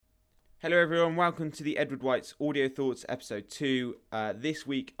Hello everyone, welcome to the Edward White's Audio Thoughts episode 2. This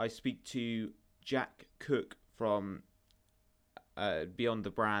week I speak to Jack Cook from Beyond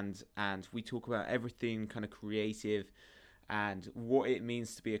the Brand, and we talk about everything kind of creative and what it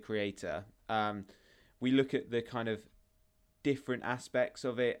means to be a creator. We look at the kind of different aspects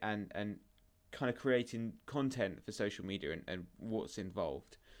of it and kind of creating content for social media and what's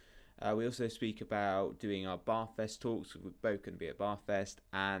involved. We also speak about doing our Barfest talks. We're both going to be at Barfest,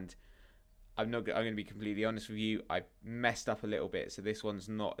 and I'm going to be completely honest with you. I messed up a little bit, so this one's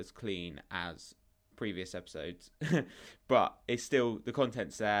not as clean as previous episodes, but it's still, the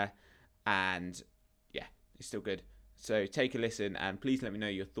content's there, and yeah, it's still good. So take a listen, and please let me know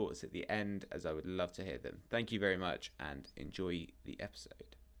your thoughts at the end, as I would love to hear them. Thank you very much, and enjoy the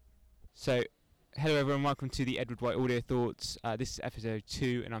episode. So, hello everyone, welcome to the Edward White Audio Thoughts. This is episode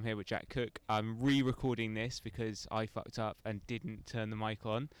 2, and I'm here with Jack Cook. I'm re-recording this because I fucked up and didn't turn the mic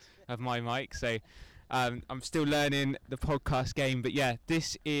on of my mic, so I'm still learning the podcast game. But yeah,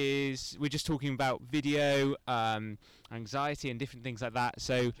 we're just talking about video, anxiety and different things like that.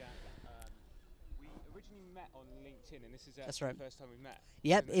 So Jack, we originally met on LinkedIn, and this is That's right. The first time we met.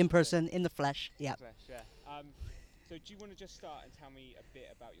 Yep, in person, in the flesh. Yeah. So do you want to just start and tell me a bit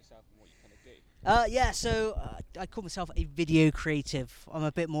about yourself and what you kind of do? So I call myself a video creative. I'm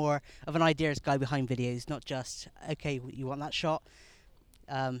a bit more of an ideas guy behind videos, not just, okay, you want that shot?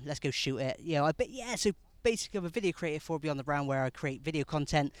 Let's go shoot it. So basically I'm a video creator for Beyond the Brand, where I create video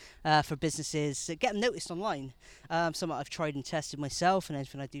content for businesses that get them noticed online. Some I've tried and tested myself, and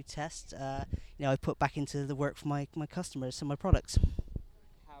anything I do test, I put back into the work for my customers and my products.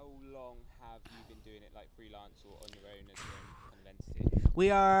 How long have you been doing it, like freelance or on your own as your own kind of entity? We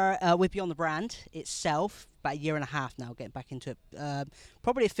are with Beyond the Brand itself about a year and a half now, getting back into it.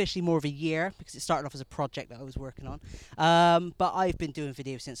 Probably officially more of a year, because it started off as a project that I was working on. But I've been doing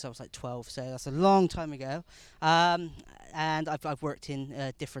video since I was like 12, so that's a long time ago. And I've worked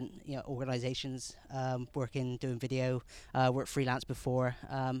in different organisations, doing video, worked freelance before,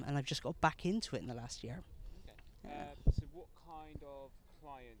 and I've just got back into it in the last year. Okay. So what kind of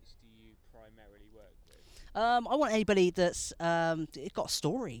clients do you primarily work with? I want anybody that's got a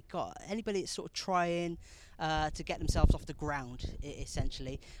story, got anybody that's sort of trying to get themselves off the ground,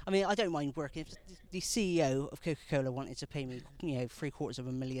 essentially. I mean, I don't mind working. If the CEO of Coca-Cola wanted to pay me,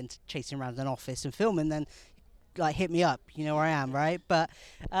 $750,000 chasing around an office and filming, then hit me up. You know where I am, right? But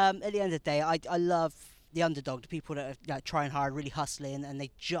at the end of the day, I love the underdog, the people that are trying hard, really hustling, and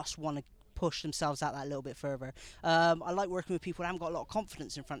they just want to push themselves out that little bit further. I like working with people that haven't got a lot of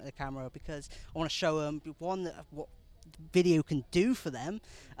confidence in front of the camera, because I want to show them, one, what video can do for them,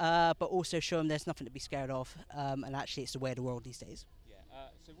 but also show them there's nothing to be scared of, and actually it's the way of the world these days. Yeah.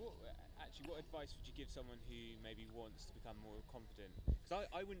 So what advice would you give someone who maybe wants to become more confident? Because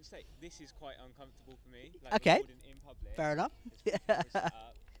I wouldn't say, this is quite uncomfortable for me. Okay. In public. Fair enough.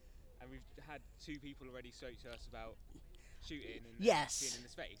 And we've had 2 people already spoke to us about shooting and Yes. being in the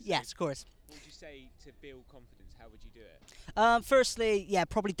space. Yes, So of course. what would you say to build confidence? How would you do it? Firstly,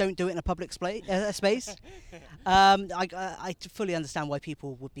 probably don't do it in a public space. I fully understand why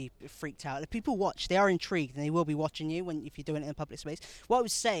people would be freaked out. If people watch, they are intrigued, and they will be watching you if you're doing it in a public space. What I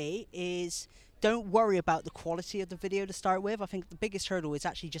would say is, don't worry about the quality of the video to start with. I think the biggest hurdle is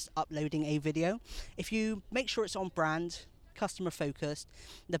actually just uploading a video. If you make sure it's on brand, customer focused,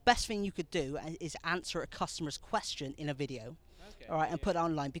 the best thing you could do is answer a customer's question in a video. Okay. All right, and put it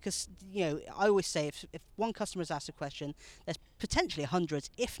online, because I always say, if one customer's asked a question, there's potentially hundreds,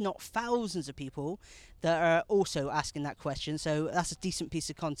 if not thousands, of people that are also asking that question. So that's a decent piece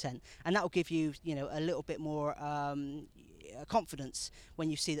of content, and that will give you a little bit more confidence when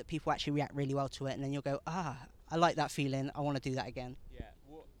you see that people actually react really well to it, and then you'll go, I like that feeling, I want to do that again. Yeah.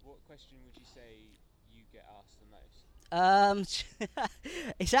 What question would you say you get asked the most?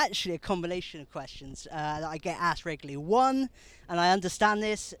 It's actually a combination of questions that I get asked regularly. One, and I understand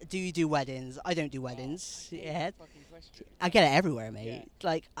this, do you do weddings? I don't do weddings. I get it everywhere, mate.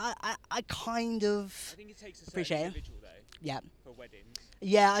 Yeah. I kind of I think it takes a certain appreciate it. individual though. Yeah. For weddings.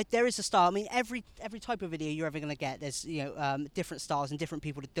 Yeah, there is a style. I mean, every type of video you're ever going to get, there's different styles and different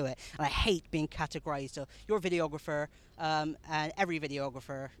people to do it. And I hate being categorized. So you're a videographer, and every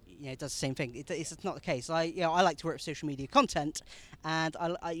videographer does the same thing. It's not the case. I like to work with social media content, and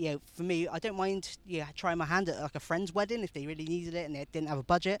for me, I don't mind trying my hand at like a friend's wedding if they really needed it and they didn't have a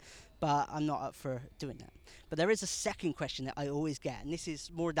budget. But I'm not up for doing that. But there is a second question that I always get, and this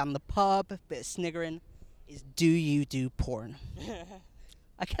is more down the pub, bit of sniggering, is, do you do porn?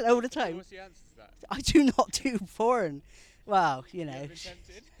 I get it all the time. What's the answer to that? I do not do porn. Well, Have you ever been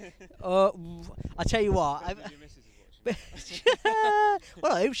tempted? I'll tell you what. Your missus is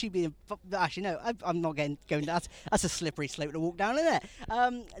Well, I hope she'd be. Actually, no, I'm not going down. That's a slippery slope to walk down, isn't it?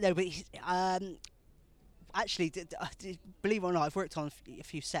 No, but actually, believe it or not, I've worked on a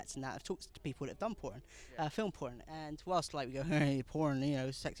few sets and that. I've talked to people that have done porn, film porn, and whilst like we go, hey,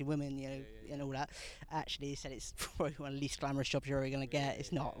 porn, sexy women, and all that, actually, he said it's probably one of the least glamorous jobs you're ever going to get.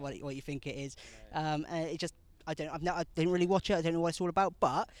 It's not what you think it is, and it just. I didn't really watch it. I don't know what it's all about.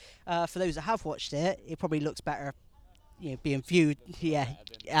 But for those that have watched it, it probably looks better, being viewed. Yeah,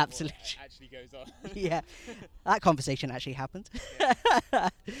 absolutely. Actually goes on. Yeah, that conversation actually happened.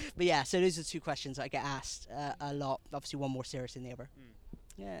 But yeah, so those are 2 questions that I get asked a lot. Obviously, one more serious than the other.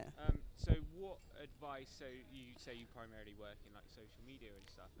 Yeah. So what advice? So you say you primarily work in like social media and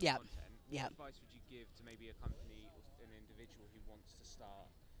stuff. And content. What advice would you give to maybe a company or an individual who wants to start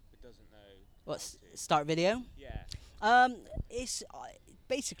but doesn't know? Start video? Yeah. It's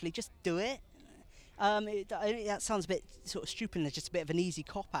basically just do it. That sounds a bit sort of stupid and it's just a bit of an easy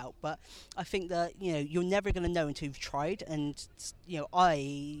cop-out, but I think that, you're never going to know until you've tried, and,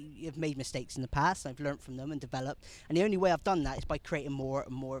 I have made mistakes in the past, and I've learned from them and developed, and the only way I've done that is by creating more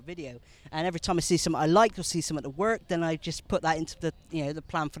and more video, and every time I see something I like or see something that work, then I just put that into the, the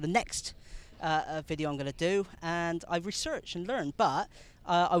plan for the next video I'm going to do, and I research and learn, but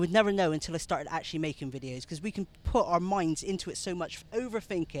I would never know until I started actually making videos, because we can put our minds into it so much,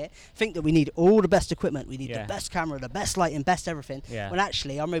 overthink it, think that we need all the best equipment, we need the best camera, the best lighting, best everything, when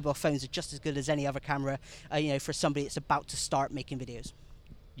actually our mobile phones are just as good as any other camera, for somebody that's about to start making videos.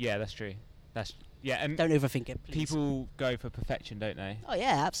 Yeah, that's true. And don't overthink it, please. People go for perfection, don't they? Oh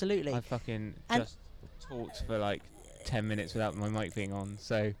yeah, absolutely. I fucking just talked for like 10 minutes without my mic being on,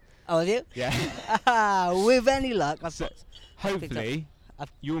 so... Oh, have you? Yeah. With any luck, hopefully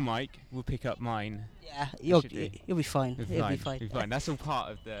your mic will pick up mine. Yeah, you'll be fine. You'll be fine. That's all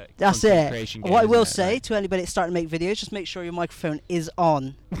part of the creation game. What I will say to anybody that's starting to make videos, just make sure your microphone is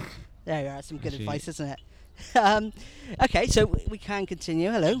on. There you are. Some good advice, isn't it? Okay, so we can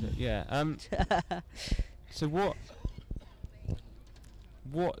continue. Hello. So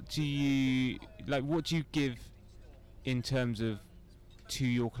what do you like? What do you give in terms of to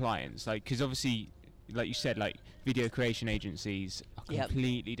your clients? Like, because obviously, like you said, like video creation agencies are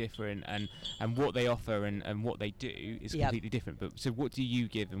completely different, and what they offer and what they do is completely different. But so what do you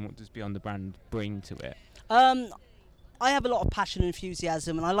give, and what does Beyond the Brand bring to it? I have a lot of passion and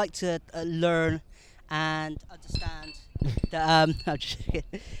enthusiasm, and I like to learn and understand that I'm just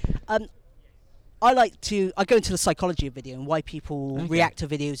I go into the psychology of video and why people react to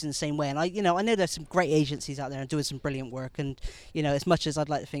videos in the same way. And I know there's some great agencies out there and doing some brilliant work. And, as much as I'd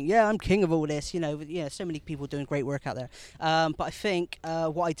like to think, I'm king of all this, so many people doing great work out there. But I think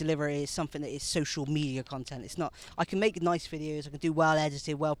what I deliver is something that is social media content. It's not, I can make nice videos, I can do well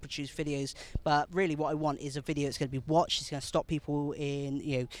edited, well produced videos. But really what I want is a video that's going to be watched. It's going to stop people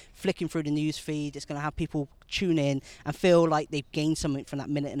in, flicking through the news feed. It's going to have people tune in and feel like they've gained something from that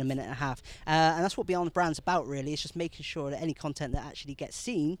minute and a half. And that's what Beyond the Brand's about, really. It's just making sure that any content that actually gets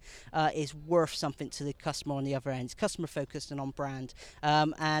seen is worth something to the customer on the other end. It's customer focused and on brand.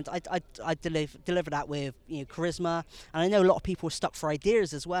 And I deliver that with charisma. And I know a lot of people are stuck for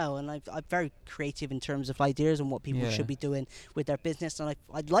ideas as well. And I'm very creative in terms of ideas and what people should be doing with their business. And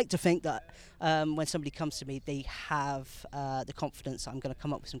I'd like to think that when somebody comes to me, they have the confidence that I'm going to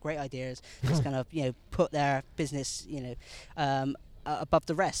come up with some great ideas that's going to put their business above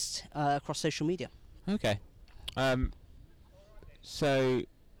the rest across social media. Okay. So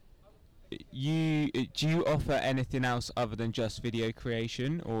do you offer anything else other than just video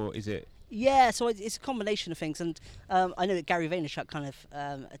creation, or is it? Yeah, so it's a combination of things, and I know that Gary Vaynerchuk kind of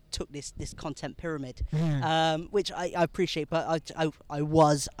took this content pyramid, which I appreciate, but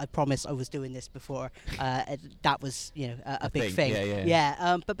I promise I was doing this before. That was a big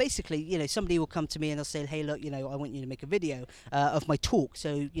thing. But basically, somebody will come to me and they'll say, hey, look, I want you to make a video of my talk.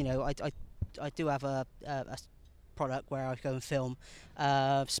 So I do have a product where I go and film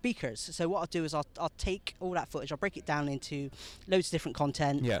speakers. So what I'll do is I'll take all that footage, I'll break it down into loads of different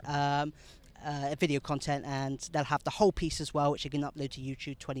content, video content, and they'll have the whole piece as well, which you can upload to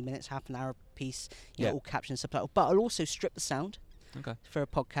YouTube, 20 minutes, half an hour piece, all captioned, subtitled. But I'll also strip the sound. Okay. For a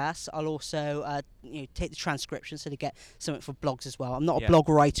podcast. I'll also take the transcription, so they get something for blogs as well. I'm not a blog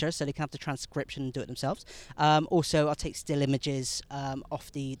writer, so they can have the transcription and do it themselves. Also, I'll take still images off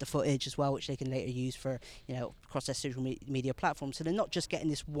the footage as well, which they can later use for across their social media platforms. So they're not just getting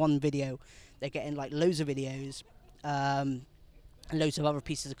this one video; they're getting like loads of videos. And loads of other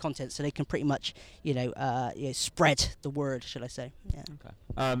pieces of content, so they can pretty much spread the word, should I say? Yeah.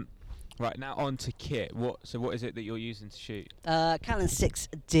 Okay. Right, now on to kit. What is it that you're using to shoot? Canon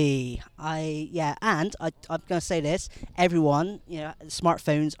 6D. And I'm gonna say this: everyone,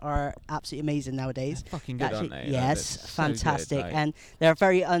 smartphones are absolutely amazing nowadays. They're fucking good, aren't they? Yes, Like, fantastic, so good, and they're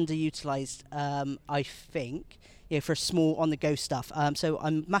very underutilized. I think. For small on-the-go stuff. So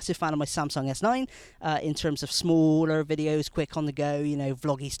I'm a massive fan of my Samsung S9 in terms of smaller videos, quick on the go,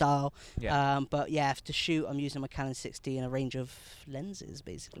 vloggy style. Yeah. But yeah, to shoot, I'm using my Canon 6D and a range of lenses,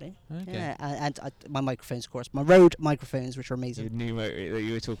 basically. Okay. Yeah, and my microphones, of course, my Rode microphones, which are amazing. Your new motor that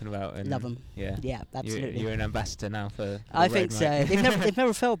you were talking about. And Love them. Yeah. Yeah, absolutely. You're an ambassador now for I the think Rode so. mic. They've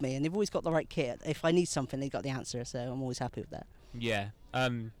never failed me, and they've always got the right kit. If I need something, they've got the answer. So I'm always happy with that. Yeah.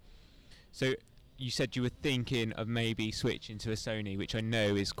 So you said you were thinking of maybe switching to a Sony, which I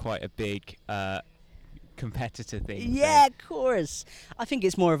know is quite a big competitor thing. Yeah, of course. I think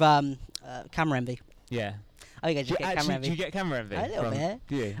it's more of camera envy. Yeah. I think I just get camera envy. Do you get camera envy? A little bit.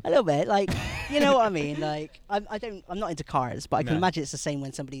 Do you? A little bit. Like, you know what I mean? Like, I'm not into cars, but I can No. imagine it's the same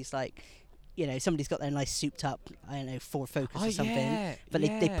when somebody's like, somebody's got their nice souped up, I don't know, Ford Focus or something. Yeah, But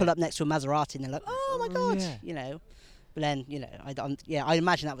they pull up next to a Maserati and they're like, oh my God, yeah. But then, I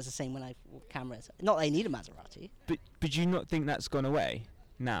imagine that was the same when I cameras. Not that I need a Maserati. But do you not think that's gone away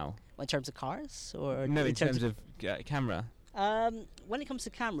now? In terms of cars, or No, in terms of camera. when it comes to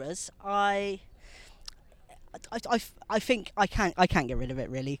cameras, I think I can't get rid of it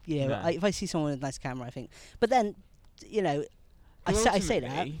really. No. If I see someone with a nice camera, I think. But then, I say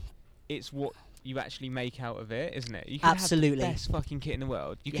that. Ultimately, it's what you actually make out of it, isn't it? You can Absolutely. have the best fucking kit in the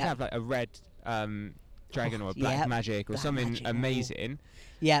world. You can Yeah. have like a red Dragon or a Black Magic or Black something Magic, amazing.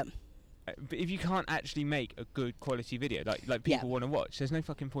 Yeah. But if you can't actually make a good quality video, like people want to watch, there's no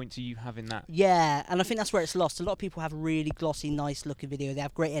fucking point to you having that. Yeah, and I think that's where it's lost. A lot of people have really glossy, nice looking video. They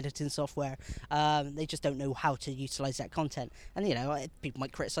have great editing software. They just don't know how to utilize that content. And people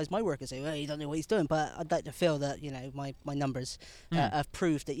might criticize my work and say, "Well, you don't know what he's doing." But I'd like to feel that my numbers have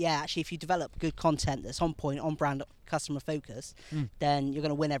proved that actually, if you develop good content that's on point, on brand, customer focused, then you're going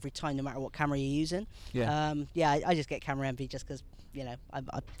to win every time, no matter what camera you're using. Yeah. I just get camera envy just because I'm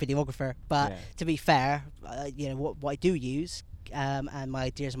a videographer. But Yeah. to be fair, what I do use and my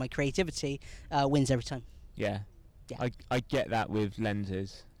ideas and my creativity wins every time. Yeah. Yeah. I get that with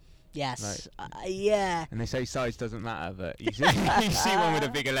lenses. Yes. Yeah. And they say size doesn't matter, but you see one with a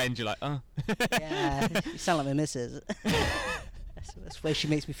bigger lens, you're like, oh. Yeah. You sound like my missus. That's the way she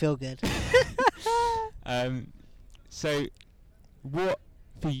makes me feel good. So, what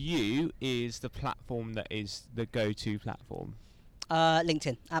for you is the platform that is the go-to platform?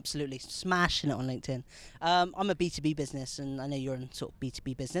 LinkedIn, absolutely. Smashing it on LinkedIn. I'm a B2B business, and I know you're in sort of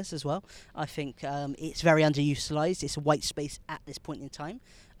B2B business as well. I think it's very underutilized. It's a white space at this point in time.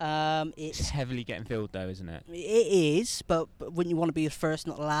 It's heavily getting filled, though, isn't it? It is, but wouldn't you want to be the first,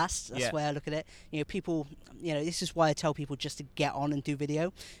 not the last? That's the way I look at it. People, this is why I tell people just to get on and do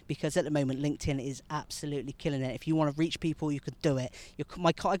video, because at the moment LinkedIn is absolutely killing it. If you want to reach people, you could do it.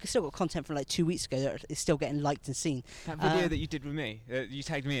 I still got content from like 2 weeks ago that is still getting liked and seen. That video that you did with me, you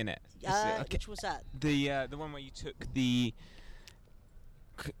tagged me in it. Which was that? The one where you took the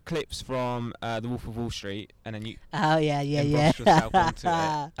clips from The Wolf of Wall Street, and then you embossed yourself onto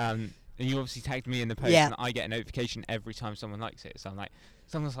it. And you obviously tagged me in the post, and I get a notification every time someone likes it. So I'm like,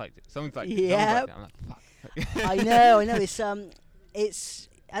 someone's liked it. Someone's liked it. Yeah. I'm like, fuck. I know. It's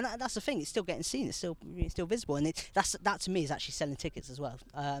and that's the thing. It's still getting seen. It's still visible, and that to me is actually selling tickets as well.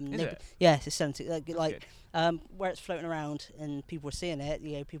 Is it? Yeah, it's selling tickets. Where it's floating around and people are seeing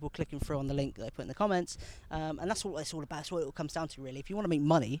it. People clicking through on the link that I put in the comments, and that's what it's all about. That's what it all comes down to, really. If you want to make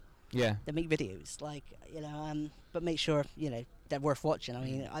money, then make videos. But make sure they're worth watching. I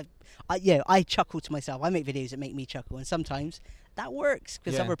mean, I chuckle to myself. I make videos that make me chuckle, and sometimes that works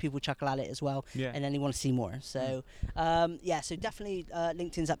because other people chuckle at it as well, and then they want to see more. So, so definitely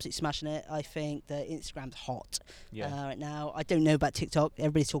LinkedIn's absolutely smashing it. I think the Instagram's hot right now. I don't know about TikTok.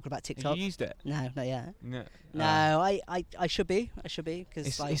 Everybody's talking about TikTok. Have you used it? No, not yet. No. I should be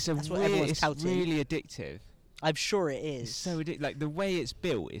because that's what everyone's touting. It's really addictive. I'm sure it is. It's so addictive. Like, the way it's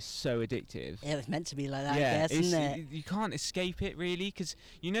built is so addictive. Yeah, it's meant to be like that, I guess, isn't it? You can't escape it, really, because,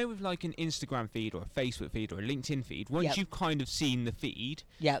 with like an Instagram feed or a Facebook feed or a LinkedIn feed, once you've kind of seen the feed,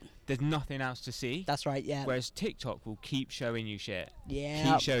 there's nothing else to see. That's right, yeah. Whereas TikTok will keep showing you shit.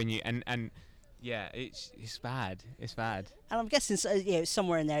 Yeah. Keep showing you, and it's bad. It's bad. And I'm guessing,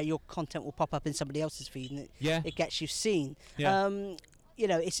 somewhere in there, your content will pop up in somebody else's feed, and it gets you seen. Yeah.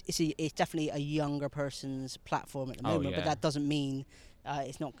 It's definitely a younger person's platform at the moment, but that doesn't mean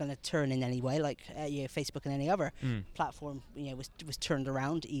it's not going to turn in any way. Like Facebook and any other platform, was turned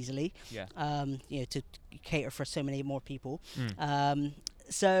around easily. Yeah. To cater for so many more people.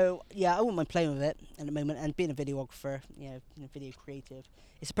 So yeah, I wouldn't mind playing with it at the moment, and being a videographer, video creative,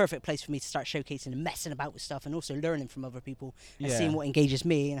 it's a perfect place for me to start showcasing and messing about with stuff, and also learning from other people and seeing what engages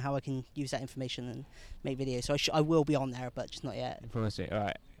me and how I can use that information and make videos. So I will be on there, but just not yet. Promise it. All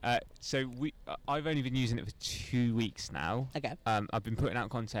right. So I've only been using it for 2 weeks now. Okay. I've been putting out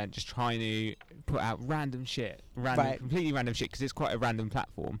content, just trying to put out random shit, Right. completely random shit, because it's quite a random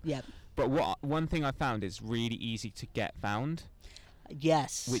platform. Yep. But one thing I found is really easy to get found.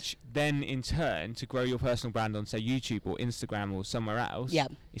 Yes. Which then, in turn, to grow your personal brand on, say, YouTube or Instagram or somewhere else,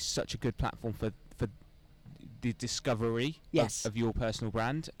 is such a good platform for the discovery of your personal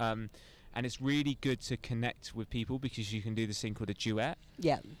brand. And it's really good to connect with people, because you can do this thing called a duet.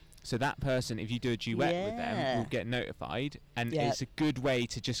 Yeah. So that person, if you do a duet with them, will get notified. And it's a good way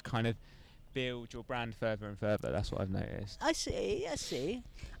to just kind of build your brand further and further. That's what I've noticed. I see.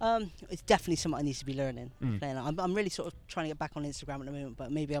 It's definitely something I need to be learning. I'm really sort of trying to get back on Instagram at the moment,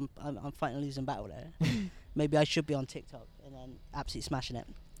 but maybe I'm fighting a losing battle there. Maybe I should be on TikTok and then absolutely smashing it.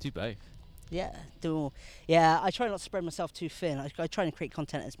 Do both. Yeah, I try not to spread myself too thin. I try and create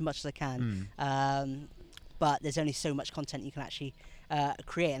content as much as I can. But there's only so much content you can actually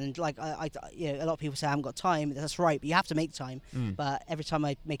create, and like a lot of people say I haven't got time. That's right, but you have to make time. But every time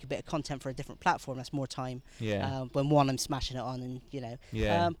I make a bit of content for a different platform, that's more time. When I'm smashing it on, and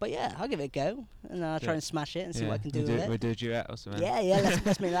but yeah, I'll give it a go, and I'll try and smash it and see what I can do with it. We'll do a duet or something. Yeah,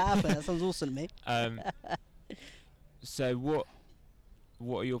 let's make that happen. That sounds awesome to me. So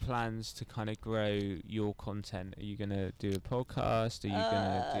what are your plans to kind of grow your content? Are you going to do a podcast? Are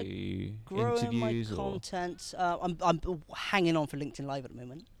you going to do interviews? Growing my content. I'm hanging on for LinkedIn Live at the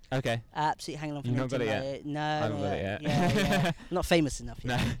moment. Okay. Absolutely hanging on for You've LinkedIn not got it Live. yet? No. I haven't got it yet. Yeah. I'm not famous enough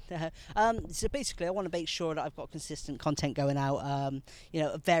yet. So basically, I want to make sure that I've got consistent content going out.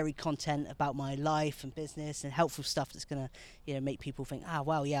 Varied content about my life and business, and helpful stuff that's going to, make people think,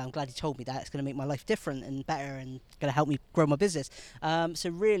 wow, yeah, I'm glad you told me that. It's going to make my life different and better, and going to help me grow my business. So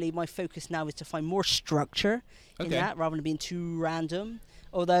really, my focus now is to find more structure in that, rather than being too random.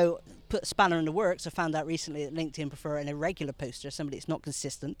 Although, put a spanner in the works, I found out recently that LinkedIn prefer an irregular poster, somebody that's not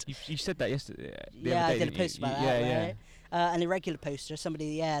consistent. You said that yesterday. I did a post about that. Right? An irregular poster,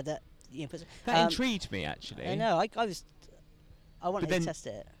 somebody, that puts. That intrigued me, actually. I know. I wanted to test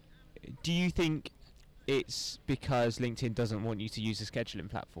it. Do you think it's because LinkedIn doesn't want you to use a scheduling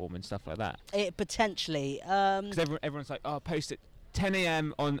platform and stuff like that? It potentially. Because everyone's like, post it 10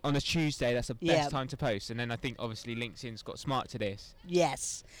 a.m. on a Tuesday, that's the best time to post. And then I think obviously LinkedIn's got smart to this.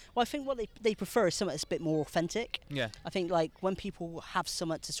 Yes. Well, I think what they prefer is something that's a bit more authentic. Yeah. I think like when people have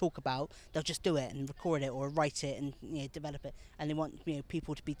something to talk about, they'll just do it and record it or write it and develop it. And they want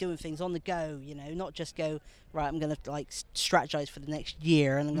people to be doing things on the go, not just go, right, I'm going to like strategize for the next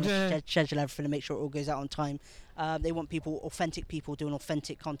year and I'm going to schedule everything and make sure it all goes out on time. They want authentic people doing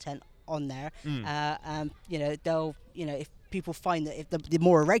authentic content on there. They'll, if people find that if the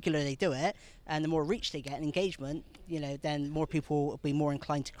more irregular they do it and the more reach they get and engagement, then more people will be more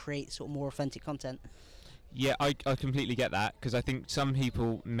inclined to create sort of more authentic content. Yeah, I completely get that, because I think some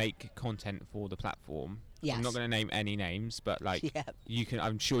people make content for the platform. Yes. I'm not going to name any names, but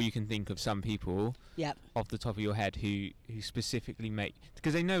I'm sure you can think of some people off the top of your head who specifically make,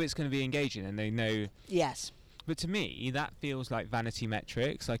 because they know it's going to be engaging and they know. Yes. But to me, that feels like vanity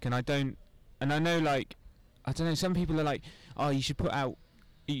metrics. I know some people are like, you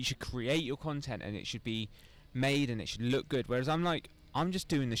should create your content and it should be made and it should look good. Whereas I'm like, I'm just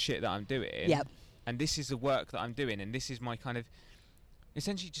doing the shit that I'm doing. Yep. And this is the work that I'm doing, and this is my kind of,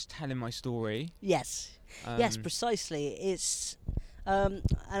 essentially just telling my story. Yes. Yes, precisely. It's, and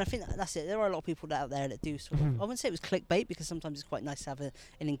I think that's it. There are a lot of people out there that do sort of, I wouldn't say it was clickbait, because sometimes it's quite nice to have an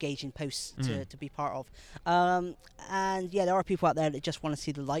engaging post to be part of. And yeah, there are people out there that just want to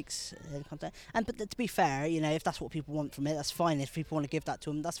see the likes and content. But to be fair, if that's what people want from it, that's fine. If people want to give that to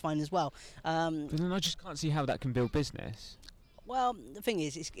them, that's fine as well. But then I just can't see how that can build business. Well, the thing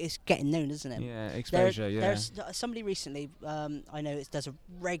is, it's getting known, isn't it? Yeah, exposure, There's somebody recently, I know, does a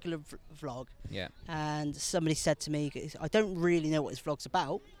regular vlog. Yeah. And somebody said to me, I don't really know what his vlog's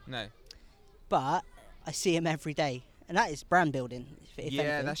about. No. But I see him every day. And that is brand building, if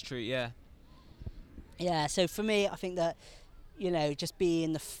anything. That's true, yeah. Yeah, so for me, I think that, just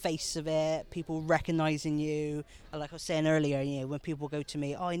being the face of it, people recognising you. Like I was saying earlier, when people go to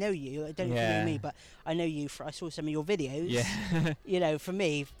me, I know you. I don't know if you know me, but I know you. I saw some of your videos. Yeah. For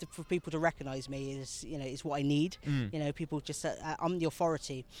me, for people to recognise me is what I need. People just, I'm the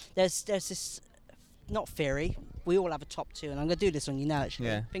authority. There's this, not theory. We all have a top two, and I'm going to do this on you now, actually.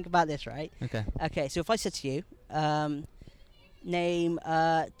 Yeah. Think about this, right? Okay, so if I said to you, name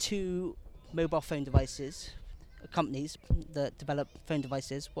 2 mobile phone devices, companies that develop phone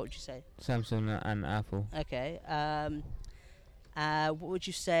devices, what would you say? Samsung and Apple. Okay. What would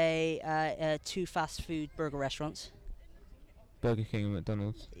you say? 2 fast food burger restaurants. Burger King and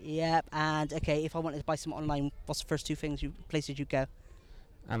McDonald's. Yep. And okay, if I wanted to buy some online, what's the first 2 places you go?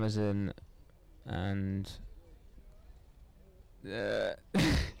 Amazon and.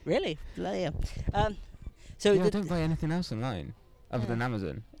 Really? Bloody hell. So I don't buy anything else online other than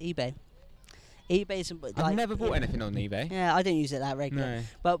Amazon. eBay. eBay's I've never bought anything on eBay. Yeah, I don't use it that regularly. No.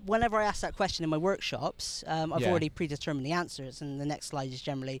 But whenever I ask that question in my workshops, I've already predetermined the answers, and the next slide is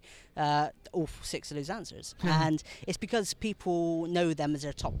generally all 6 of those answers. And it's because people know them as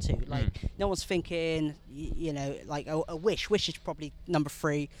their top 2. Like no one's thinking, like a Wish. Wish is probably number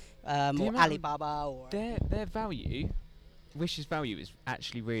 3, or Alibaba, or their value. Wish's value is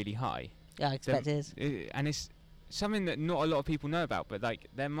actually really high. Yeah, I expect it is. And it's something that not a lot of people know about, but like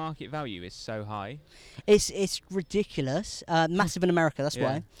their market value is so high. It's ridiculous. Massive in America, that's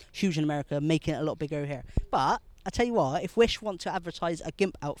why. Huge in America, making it a lot bigger here. But I tell you what, if Wish want to advertise a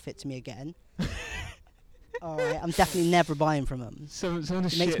GIMP outfit to me again, all right, I'm definitely never buying from them.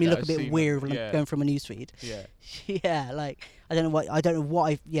 It makes me look a bit weird when I'm going from a newsfeed. Yeah. Yeah, like I don't know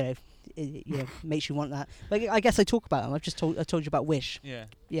what makes you want that. But I guess I talk about them. I told you about Wish. Yeah.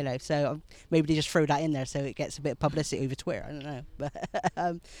 So maybe they just throw that in there so it gets a bit of publicity over Twitter. I don't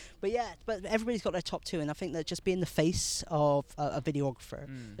know. But everybody's got their top 2, and I think that just being the face of a videographer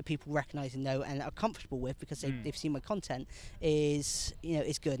that people recognise and know and are comfortable with because they've seen my content is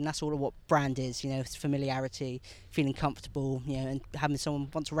good, and that's all of what brand is. It's familiarity, feeling comfortable, and having someone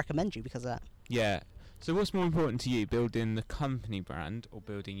want to recommend you because of that. Yeah. So what's more important to you, building the company brand or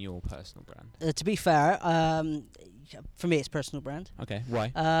building your personal brand? To be fair, for me it's personal brand. Okay,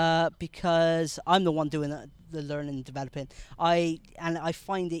 why? Because I'm the one doing the learning and developing. I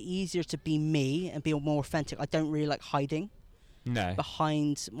find it easier to be me and be more authentic. I don't really like hiding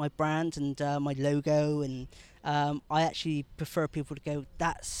behind my brand and my logo, and I actually prefer people to go,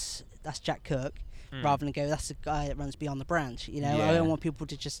 that's Jack Cook. Rather than go, that's the guy that runs Beyond the Brand. I don't want people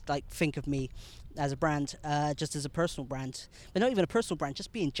to just like think of me as a brand, just as a personal brand, but not even a personal brand,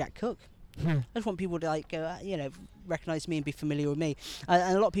 just being Jack Cook. I just want people to like go, recognize me and be familiar with me.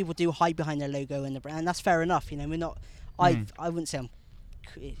 And a lot of people do hide behind their logo and the brand, and that's fair enough. We're not. I wouldn't say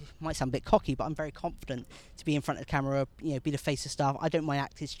it might sound a bit cocky, but I'm very confident to be in front of the camera, be the face of stuff. I don't mind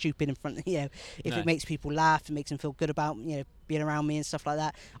acting stupid in front of, if it makes people laugh and makes them feel good about, being around me and stuff like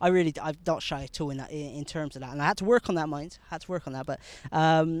that. I'm not shy at all in terms of that. And I had to work on that But,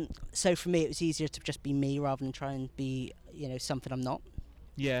 so for me, it was easier to just be me rather than try and be, something I'm not.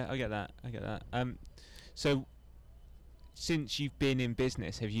 Yeah, I get that. So, since you've been in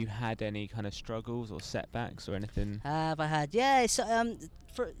business, have you had any kind of struggles or setbacks or anything? Have I had? Yeah, it's,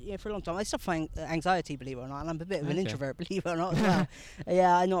 for a long time. I still find anxiety, believe it or not, and I'm a bit of an introvert, believe it or not, as well.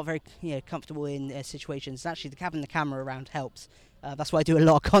 Yeah, I'm not very comfortable in situations. Actually, having the camera around helps. That's why I do a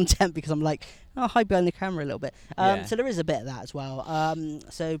lot of content, because I'm like, hide behind the camera a little bit. So there is a bit of that as well.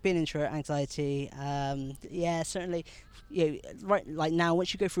 So being introvert, anxiety, certainly. Right, like now,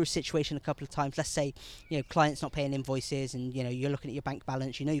 once you go through a situation a couple of times, let's say, client's not paying invoices, and you're looking at your bank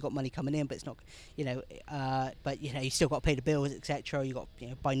balance, you've got money coming in, but it's not, but you still got to pay the bills, etc. You got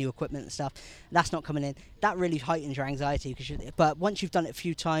buy new equipment and stuff. That's not coming in. That really heightens your anxiety, but once you've done it a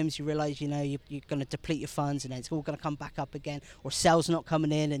few times, you realise you're going to deplete your funds, and then it's all going to come back up again, or sales not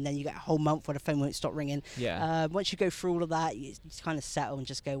coming in, and then you get a whole month where the phone won't stop ringing. Once you go through all of that, you kind of settle and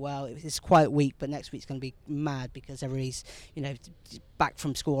just go, well, it's a quiet week, but next week's going to be mad because everybody's back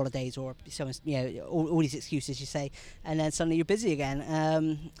from school holidays, or someone's all these excuses you say, and then suddenly you're busy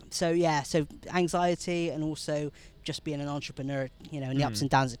again. So anxiety, and also just being an entrepreneur, and the ups and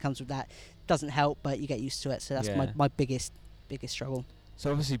downs that comes with that doesn't help, but you get used to it. So that's my biggest struggle. So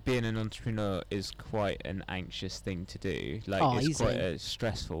obviously being an entrepreneur is quite an anxious thing to do. It's easy. Quite a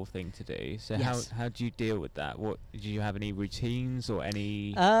stressful thing to do. So how do you deal with that? What do you have any routines or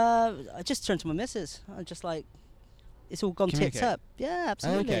any? I just turn to my missus. I'm just like, it's all gone tits up. Yeah,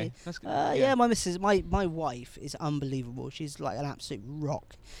 absolutely. Okay. That's good. Yeah, my missus, my wife is unbelievable. She's like an absolute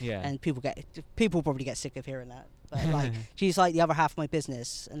rock. Yeah. And people probably get sick of hearing that. But like, she's like the other half of my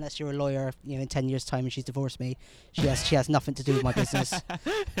business. Unless you're a lawyer, in 10 years' time and she's divorced me, she has nothing to do with my business.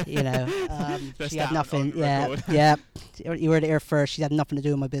 She had nothing. Yeah. You heard it here first. She had nothing to do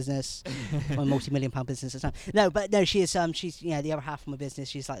with my business, my multi-million-pound business. No, she is. She's the other half of my business.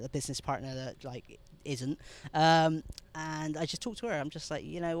 She's like the business partner that like isn't. And I just talk to her. I'm just like,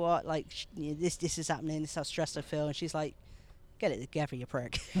 you know what? Like, this is happening. This is how stressed I feel. And she's like, get it together, you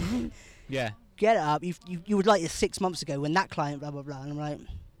prick. Yeah. Get it up. You would like it 6 months ago when that client blah blah blah, and I'm like,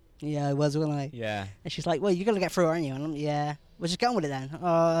 Yeah, I was, wasn't I? Yeah. And she's like, well, you're going to get through, aren't you? And I'm, yeah. We'll just get on with it then.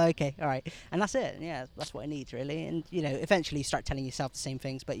 Oh, okay, all right. And that's it. Yeah, that's what I need, really. And, you know, eventually you start telling yourself the same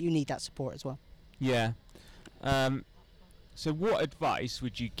things, but you need that support as well. Yeah. So what advice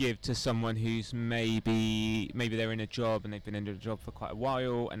would you give to someone who's maybe they're in a job and they've been in a job for quite a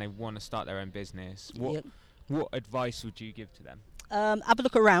while and they want to start their own business? What advice would you give to them? Have a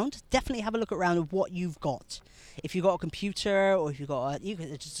look around. Definitely have a look around of what you've got. If you've got a computer or if you've got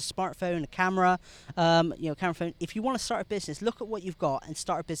just a smartphone, a camera, camera phone. If you want to start a business, look at what you've got and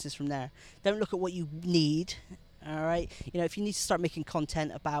start a business from there. Don't look at what you need. All right, you know, if you need to start making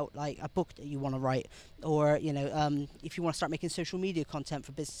content about like a book that you want to write, or you know, if you want to start making social media content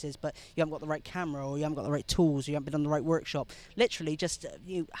for businesses, but you haven't got the right camera, or you haven't got the right tools, or you haven't been on the right workshop, literally just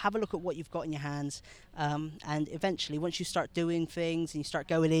you have a look at what you've got in your hands, and eventually, once you start doing things and you start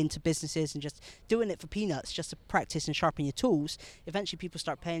going into businesses and just doing it for peanuts, just to practice and sharpen your tools, eventually people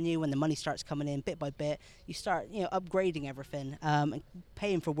start paying you. When the money starts coming in bit by bit, you start upgrading everything, and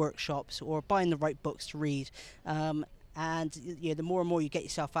paying for workshops or buying the right books to read. And the more and more you get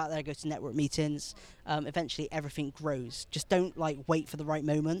yourself out there, go to network meetings, eventually everything grows. Just don't wait for the right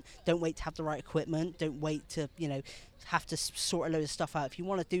moment. Don't wait to have the right equipment. Don't wait to have to sort a load of stuff out. If you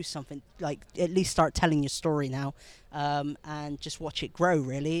want to do something, at least start telling your story now, and just watch it grow,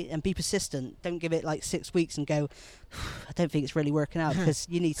 really, and be persistent. Don't give it 6 weeks and go, I don't think it's really working out, because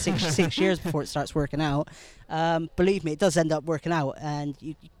you need six years before it starts working out. Believe me, it does end up working out, and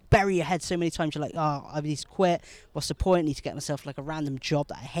you bury your head so many times. You're like, oh, I need to quit. What's the point? I need to get myself a random job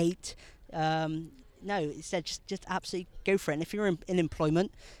that I hate. No, instead just absolutely go for it. And if you're in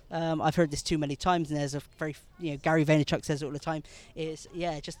employment, I've heard this too many times, and there's a very Gary Vaynerchuk says it all the time, is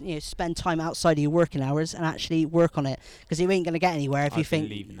just spend time outside of your working hours and actually work on it, because you ain't going to get anywhere if you think. I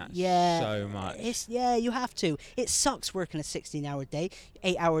believe in that so much. You have to. It sucks working a 16-hour day,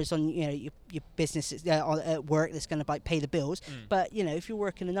 8 hours on your business at work that's going to pay the bills. But if you're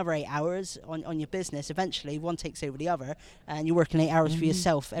working another 8 hours on your business, eventually one takes over the other, and you're working 8 hours for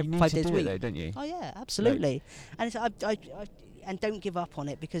yourself every 5 days a week. Though, don't you? Oh yeah, absolutely. And and don't give up on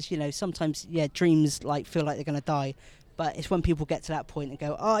it, because sometimes dreams feel like they're going to die, but it's when people get to that point and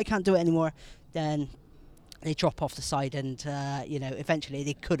go, oh, I can't do it anymore, then they drop off the side, and eventually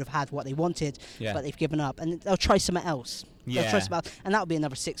they could have had what they wanted, but they've given up, and they'll try something else. They'll try something else, and that'll be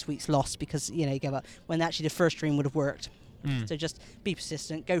another 6 weeks lost, because you give up when actually the first dream would have worked. So just be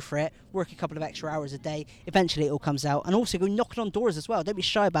persistent, go for it, work a couple of extra hours a day, eventually it all comes out. And also go knocking on doors as well. Don't be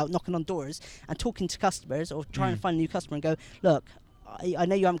shy about knocking on doors and talking to customers, or trying to find a new customer and go, look, I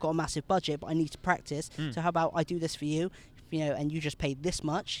know you haven't got a massive budget, but I need to practice, so how about I do this for you, and you just pay this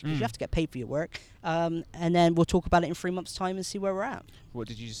much, because you have to get paid for your work, and then we'll talk about it in 3 months' time and see where we're at. What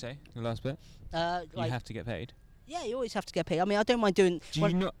did you just say, the last bit? You have to get paid? Yeah, you always have to get paid. I mean, I don't mind doing... Do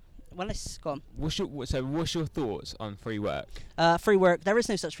you not... Well, let's go on. What's your thoughts on free work? Free work. There is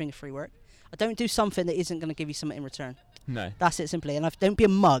no such thing as free work. I don't do something that isn't going to give you something in return. No. That's it, simply. And don't be a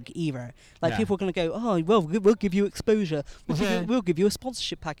mug either. People are going to go, oh, well, we'll give you exposure. We'll give you a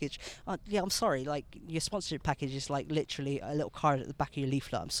sponsorship package. I'm sorry. Your sponsorship package is literally a little card at the back of your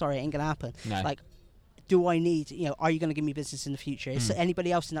leaflet. I'm sorry, it ain't going to happen. No. Do I need, are you going to give me business in the future? Is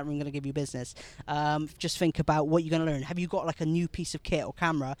anybody else in that room going to give you business? Just think about what you're going to learn. Have you got a new piece of kit or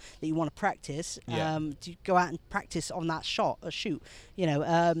camera that you want to practice? Do you go out and practice on that shot or shoot?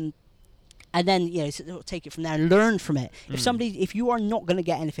 And then take it from there and learn from it. If you are not going to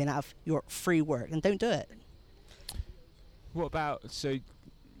get anything out of your free work, then don't do it. What about, so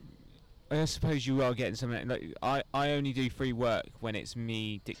I suppose you are getting something, I only do free work when it's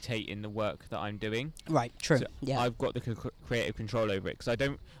me dictating the work that I'm doing. Right, true. So I've got the creative control over it,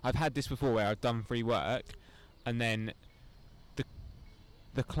 because I've had this before where I've done free work, and then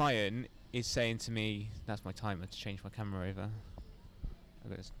the client is saying to me, that's my timer to change my camera over.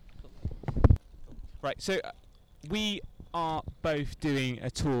 Right, so we are both doing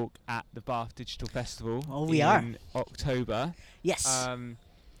a talk at the Bath Digital Festival. Oh, we are. In October. Yes.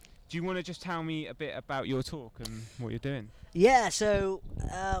 Do you want to just tell me a bit about your talk and what you're doing? Yeah, so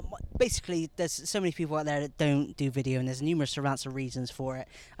basically there's so many people out there that don't do video, and there's numerous amounts of reasons for it.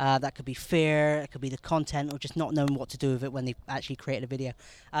 That could be fear, it could be the content, or just not knowing what to do with it when they've actually created a video.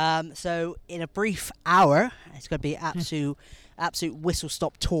 So in a brief hour, it's going to be absolute absolute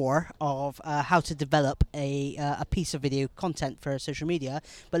whistle-stop tour of how to develop a piece of video content for social media,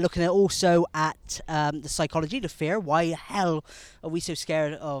 but looking at also at the psychology, the fear. Why the hell are we so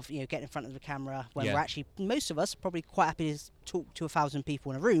scared of getting in front of the camera when we're actually, most of us, probably quite happy to talk to 1,000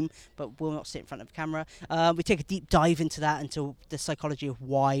 people in a room, but will not sit in front of the camera. We take a deep dive into that, into the psychology of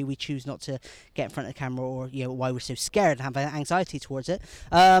why we choose not to get in front of the camera, or why we're so scared and have anxiety towards it.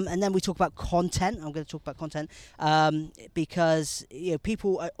 And then we talk about content. I'm going to talk about content because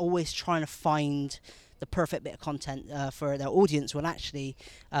people are always trying to find the perfect bit of content for their audience, when actually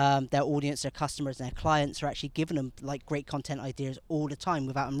their audience, their customers, and their clients are actually giving them like great content ideas all the time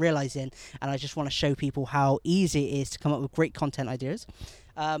without them realizing. And I just want to show people how easy it is to come up with great content ideas.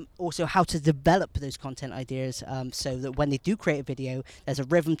 Also how to develop those content ideas so that when they do create a video, there's a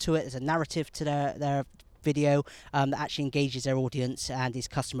rhythm to it, there's a narrative to their video that actually engages their audience and is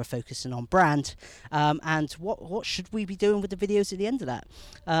customer focused and on brand. And what should we be doing with the videos at the end of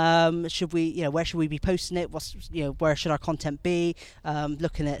that? Should we, where should we be posting it? Where should our content be?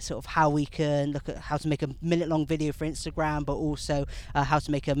 Looking at sort of how we can look at how to make a minute-long video for Instagram, but also how to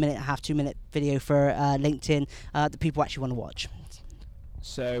make a minute-and-a-half, 2-minute video for LinkedIn that people actually want to watch.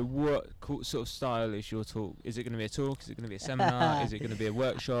 So what sort of style is your talk? Is it going to be a talk? Is it going to be a seminar? Is it going to be a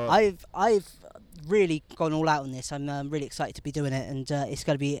workshop? I've really gone all out on this. I'm really excited to be doing it, and it's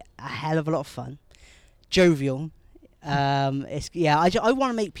going to be a hell of a lot of fun. Jovial. I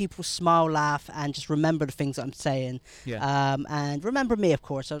want to make people smile, laugh, and just remember the things that I'm saying. Yeah. And remember me, of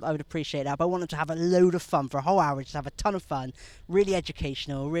course. I would appreciate that. But I want them to have a load of fun for a whole hour. Just have a ton of fun. Really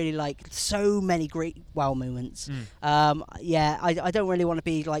educational. Really like so many great wow moments. I don't really want to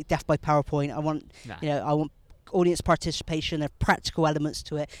be like death by PowerPoint. I want I want audience participation. There are practical elements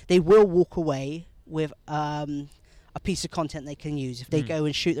to it. They will walk away with a piece of content they can use if they go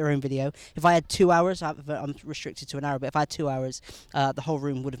and shoot their own video. If I had 2 hours, I'm restricted to an hour, but if I had 2 hours, the whole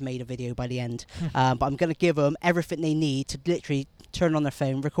room would have made a video by the end. But I'm going to give them everything they need to literally turn on their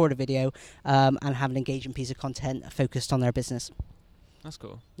phone, record a video, and have an engaging piece of content focused on their business. That's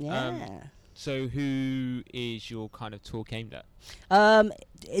cool. Yeah. So who is your kind of talk aimed at?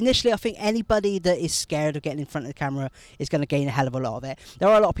 Initially, I think anybody that is scared of getting in front of the camera is going to gain a hell of a lot of it. There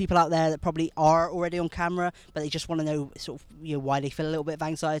are a lot of people out there that probably are already on camera, but they just want to know sort of why they feel a little bit of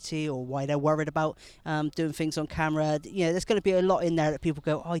anxiety or why they're worried about doing things on camera. There's going to be a lot in there that people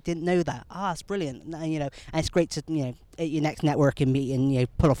go, oh, I didn't know that. That's brilliant. And, and it's great to at your next networking meeting,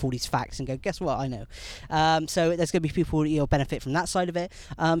 pull off all these facts and go, guess what, I know. So there's going to be people benefit from that side of it.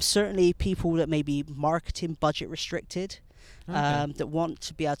 Certainly people that may be marketing budget restricted. That want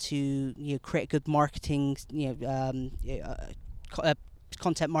to be able to create good marketing,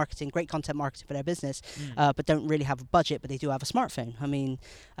 content marketing, great content marketing for their business, but don't really have a budget, but they do have a smartphone. I mean,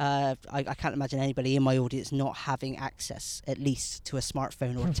 I can't imagine anybody in my audience not having access at least to a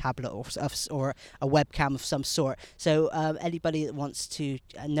smartphone or a tablet or a webcam of some sort. So anybody that wants to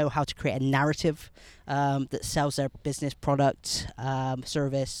know how to create a narrative that sells their business product,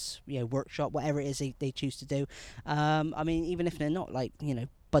 service, workshop, whatever it is they choose to do. I mean, even if they're not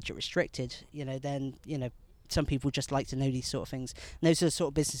budget restricted, then some people just like to know these sort of things. And those are the sort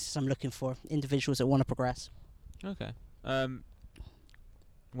of businesses I'm looking for, individuals that want to progress. Okay.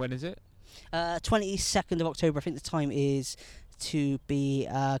 When is it? 22nd of October. I think the time is to be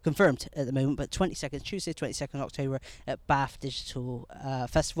confirmed at the moment, but Tuesday 22nd of October at Bath Digital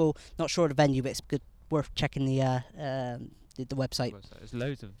Festival. Not sure of the venue, but it's worth checking the website. There's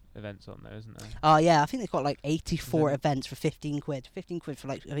loads of events on there, isn't there? Oh yeah, I think they've got like 84 events for 15 quid. 15 quid for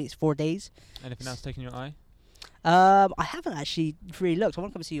I think it's 4 days. Anything else taking your eye? I haven't actually really looked. I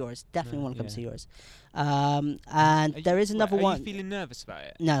want to come see yours. Definitely want to come see yours. And there is another one. Are you feeling nervous about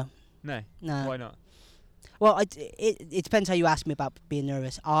it? No. Why not? Well, it depends how you ask me about being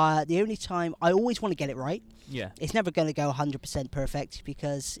nervous. The only time I always want to get it right. Yeah. It's never going to go 100% perfect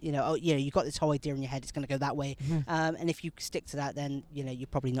because you've got this whole idea in your head. It's going to go that way, and if you stick to that, then you're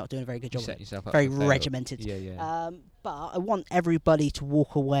probably not doing a very good job. You set yourself up very regimented. Yeah. But I want everybody to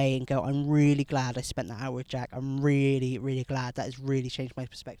walk away and go, I'm really glad I spent that hour with Jack. I'm really, really glad. That has really changed my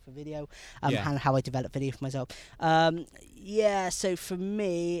perspective for video and how I develop video for myself. So for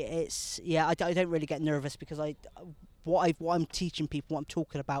me, it's I don't really get nervous because what I'm teaching people, what I'm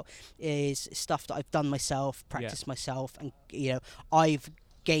talking about is stuff that I've done myself, practiced myself, and I've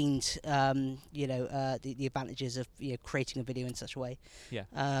gained the advantages of creating a video in such a way.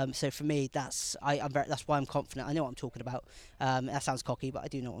 So for me, that's why I'm confident. I know what I'm talking about. That sounds cocky, but I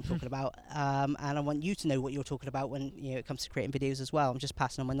do know what I'm talking about. And I want you to know what you're talking about when it comes to creating videos as well. I'm just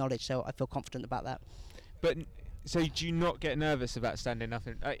passing on my knowledge, so I feel confident about that. But so do you not get nervous about standing up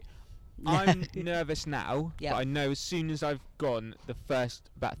and? I'm nervous now, but I know as soon as I've gone the first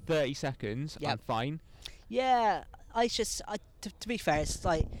about 30 seconds, I'm fine. Yeah, to be fair, it's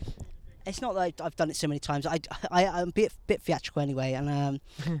like, it's not like I've done it so many times. I'm a bit theatrical anyway, and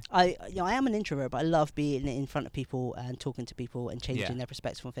I am an introvert, but I love being in front of people and talking to people and changing their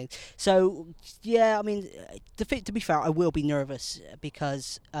perspective on things. So I mean, to be fair, I will be nervous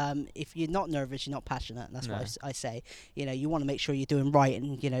because if you're not nervous, you're not passionate. And that's what I say. You want to make sure you're doing right,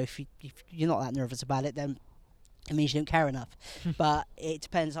 and if you're not that nervous about it, then it means you don't care enough. But it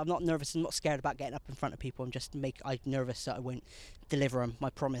depends. I'm not nervous. I'm not scared about getting up in front of people. I'm nervous that I won't deliver on my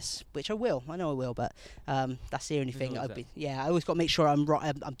promise, which I will. I know I will, but that's the only thing. I always got to make sure I'm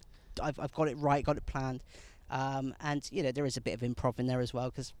right. I've got it right, got it planned, and there is a bit of improv in there as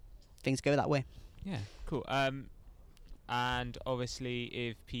well because things go that way. Yeah, cool. And obviously,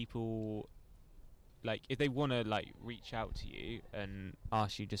 if people if they want to reach out to you and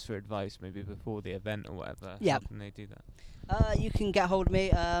ask you just for advice, maybe before the event or whatever, how can they do that? You can get hold of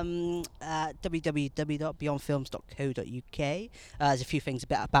me at www.beyondfilms.co.uk. There's a few things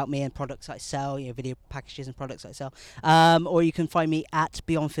about me and products I sell, video packages and products I sell. Or you can find me at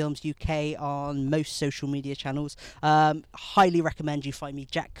Beyond Films UK on most social media channels. Highly recommend you find me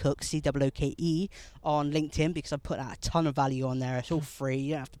Jack Cook, COOKE, on LinkedIn, because I put out a ton of value on there. It's all free.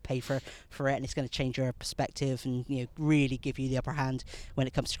 You don't have to pay for it, and it's going to change your perspective and really give you the upper hand when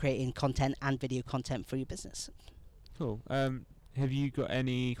it comes to creating content and video content for your business. Cool. Have you got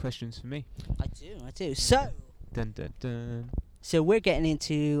any questions for me? I do. So, so we're getting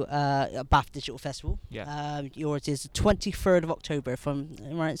into Bath Digital Festival. Yeah. Yours is the 23rd of October, if I'm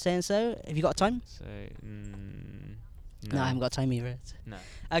right in saying so. Have you got time? So, no, I haven't got time either. No.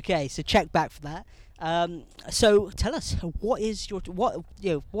 Okay, so check back for that. So tell us, what as a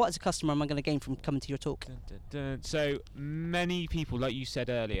customer am I going to gain from coming to your talk? So many people, like you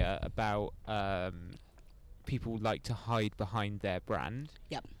said earlier, about people like to hide behind their brand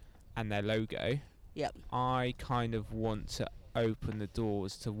and their logo. I kind of want to open the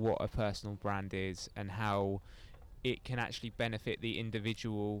doors to what a personal brand is and how it can actually benefit the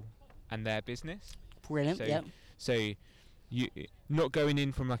individual and their business. Brilliant. So you not going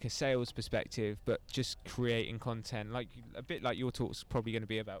in from a sales perspective, but just creating content, a bit like your talk's probably going to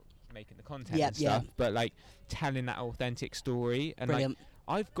be about making the content and stuff, but telling that authentic story. And Brilliant.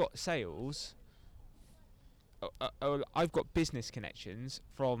 I've got sales. I've got business connections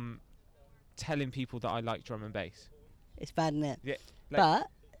from telling people that I like drum and bass. It's bad, isn't it? Yeah.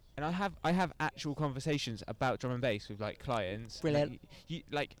 And I have actual conversations about drum and bass with clients. Brilliant.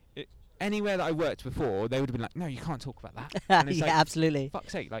 Anywhere that I worked before, they would have been like, "No, you can't talk about that." And it's absolutely.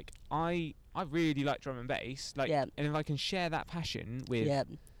 Fuck's sake! I really like drum and bass. And if I can share that passion with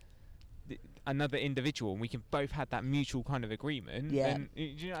another individual, and we can both have that mutual kind of agreement. Then, do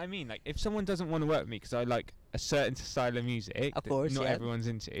you know what I mean? If someone doesn't want to work with me because I like a certain style of music, of course, not everyone's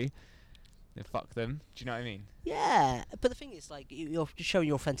into, then fuck them. Do you know what I mean? Yeah, but the thing is, you're showing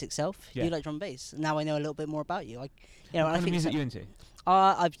your authentic self. Yeah. You like drum and bass. Now I know a little bit more about you. What kind of music are you into?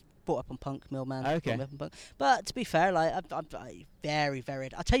 I've brought up on punk, Millman. Okay. But to be fair, I'm very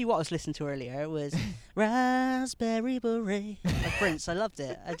varied. I'll tell you what I was listening to earlier was Raspberry Beret by Prince. I loved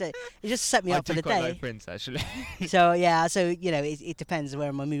it. It just set me up for the day. I like Prince, actually. So it depends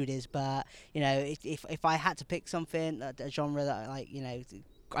where my mood is. But if I had to pick something, a genre that I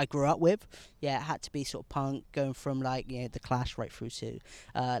grew up with, it had to be sort of punk, going from the Clash right through to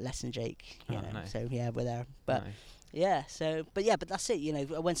Less Than Jake. Nice. So we're there. But nice. But that's it.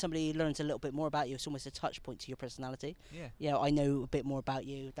 When somebody learns a little bit more about you, it's almost a touch point to your personality. Yeah. I know a bit more about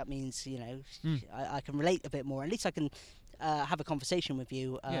you. That means I can relate a bit more. At least I can have a conversation with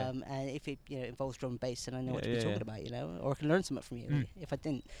you. And if it involves drum and bass, then I know what to be talking about. Or I can learn something from you if I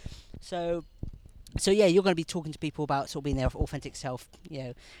didn't. So you're going to be talking to people about sort of being their authentic self,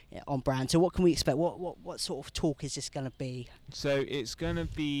 on brand. So what can we expect? What sort of talk is this going to be? So it's going to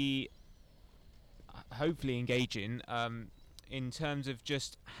be hopefully engaging in terms of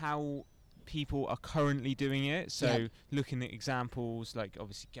just how people are currently doing it. So looking at examples like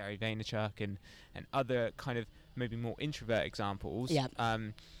obviously Gary Vaynerchuk and other kind of maybe more introvert examples.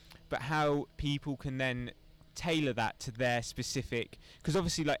 But how people can then tailor that to their specific, because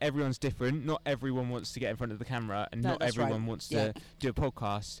obviously everyone's different. Not everyone wants to get in front of the camera, and not everyone wants to do a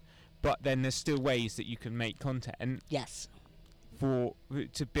podcast. But then there's still ways that you can make content. Yes. To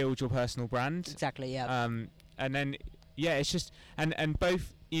build your personal brand. Exactly. And then it's just and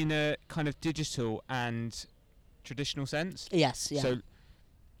both in a kind of digital and traditional sense. Yes. Yeah. So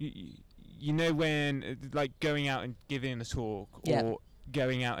when going out and giving a talk or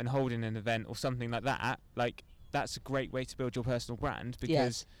going out and holding an event or something like that, that's a great way to build your personal brand,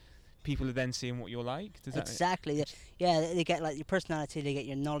 because people are then seeing what you're like. Does exactly. They get like your personality, they get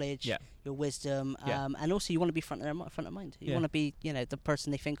your knowledge, your wisdom, and also you want to be front of mind. You want to be, the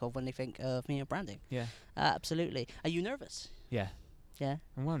person they think of when they think of branding. Yeah, absolutely. Are you nervous? Yeah.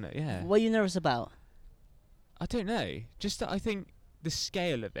 Well, no, yeah. What are you nervous about? I don't know. Just that I think the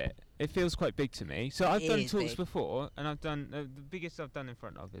scale of it feels quite big to me. So I've done talks before, and I've done the biggest I've done in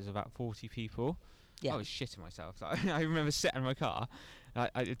front of is about 40 people. Yeah. I was shitting myself. Like, I remember sitting in my car.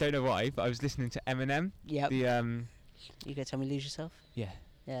 I don't know why, but I was listening to Eminem. Yeah. You gonna tell me Lose Yourself? Yeah.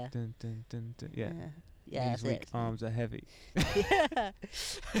 Yeah. Dun, dun, dun, dun, yeah. Yeah. These weak arms are heavy.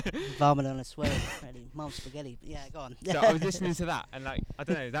 Vomit on a sweat. Ready, mom spaghetti. Yeah, go on. So I was listening to that, and like I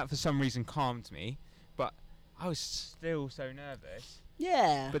don't know, that for some reason calmed me, but I was still so nervous.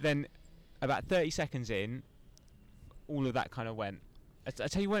 Yeah. But then, about 30 seconds in, all of that kind of went. I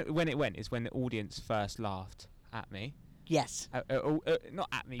tell you when it went is when the audience first laughed at me. Yes. Not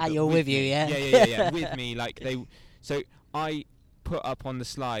at me. You're with you, yeah. Yeah. With me, like they. So I put up on the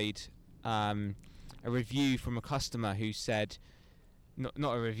slide a review from a customer who said,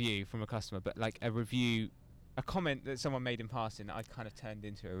 not a review from a customer, but like a comment that someone made in passing that I kind of turned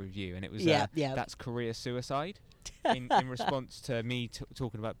into a review, and it was that's career suicide. in response to me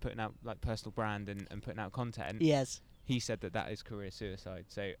talking about putting out like personal brand and putting out content. Yes. He said that is career suicide.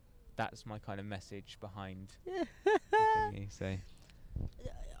 So that's my kind of message behind the thingy, so.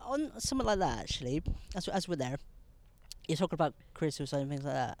 On something like that, actually, as we're there, you're talking about career suicide and things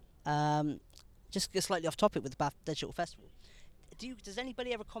like that. Just slightly off topic with the Bath Digital Festival. Does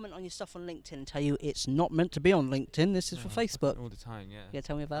anybody ever comment on your stuff on LinkedIn and tell you it's not meant to be on LinkedIn? This is for Facebook. All the time, yeah. Yeah,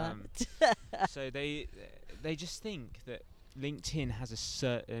 tell me about that. So they just think that LinkedIn has a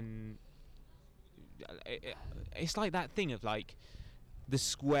certain. It's like that thing of like the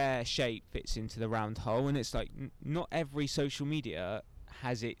square shape fits into the round hole, and it's like not every social media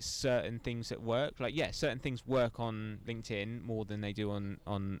has its certain things that work. Like certain things work on LinkedIn more than they do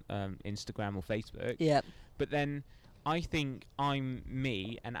on Instagram or Facebook. Yeah. But then I think I'm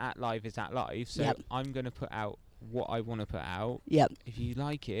me, and @live is @live, so I'm going to put out what I want to put out. Yep. If you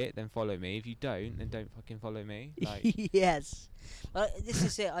like it, then follow me. If you don't, then don't fucking follow me. Like yes. Well, this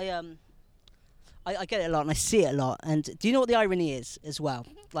is it. I get it a lot, and I see it a lot. And do you know what the irony is as well?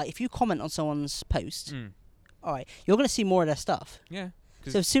 Like, if you comment on someone's post, all right, you're going to see more of their stuff. Yeah.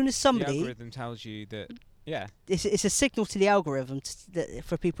 So as soon as somebody... The algorithm tells you that, It's a signal to the algorithm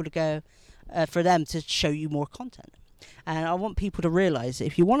for people to go... for them to show you more content. And I want people to realise that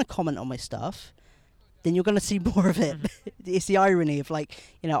if you want to comment on my stuff, then you're going to see more of it. It's the irony of like,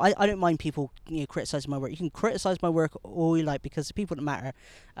 I don't mind people criticising my work. You can criticise my work all you like, because the people that matter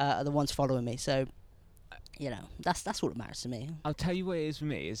are the ones following me. So, that's what matters to me. I'll tell you what it is for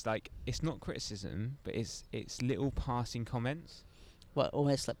me. It's like, it's not criticism, but it's little passing comments. What,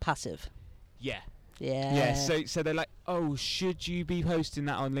 almost like passive? Yeah. Yeah. Yeah, so they're like, oh, should you be posting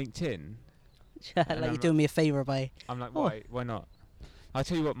that on LinkedIn? Like you're doing me a favour by... I'm like, why not? I'll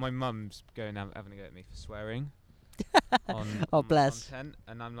tell you what, my mum's having a go at me for swearing on bless. content,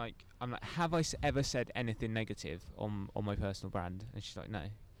 and I'm like, have I ever said anything negative on my personal brand? And she's like, no.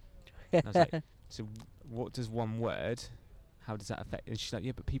 And I was like, so what does one word? How does that affect? And she's like,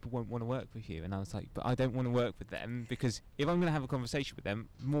 yeah, but people won't want to work with you. And I was like, but I don't want to work with them, because if I'm going to have a conversation with them,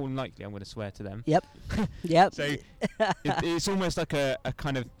 more than likely I'm going to swear to them. Yep. Yep. So it's almost like a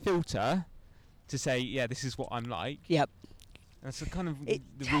kind of filter to say, yeah, this is what I'm like. Yep. That's kind of the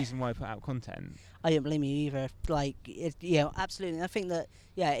reason why I put out content. I don't blame you either. Like, absolutely. I think that,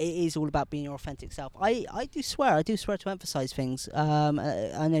 it is all about being your authentic self. I do swear to emphasise things. I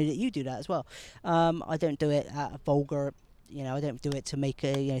know that you do that as well. I don't do it at a vulgar, I don't do it to make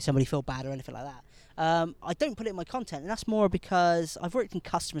somebody feel bad or anything like that. I don't put it in my content, and that's more because I've worked in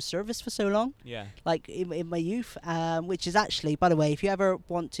customer service for so long. Yeah. Like in my youth, which is actually, by the way, if you ever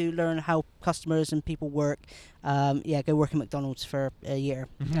want to learn how customers and people work, go work at McDonald's for a year,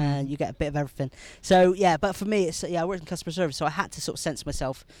 and you get a bit of everything. So but for me, it's I worked in customer service, so I had to sort of censor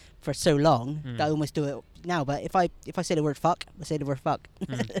myself for so long that I almost do it now. But if I say the word fuck, I say the word fuck.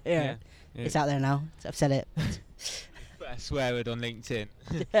 Yeah. It's out there now. I've said it. A swear word on LinkedIn.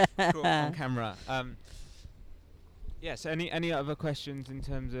 Cool, on camera. So any other questions in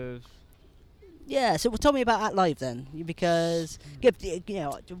terms of... So tell me about @live then, because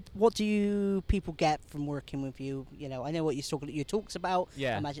what do people get from working with you? I know what your talks about.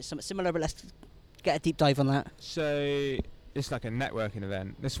 I imagine it's something similar, but let's get a deep dive on that. So it's like a networking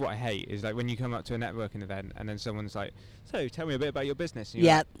event. This is what I hate, is like when you come up to a networking event and then someone's like, so tell me a bit about your business. And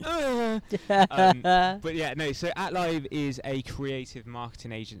yeah. Like, but no, so @live is a creative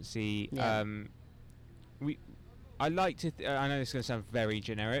marketing agency. I like to. I know this is going to sound very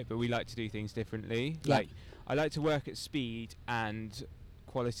generic, but we like to do things differently. Yeah. Like, I like to work at speed and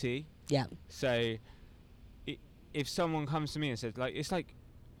quality. Yeah. So, if someone comes to me and says, like, it's like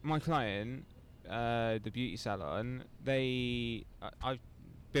my client, the beauty salon, I'm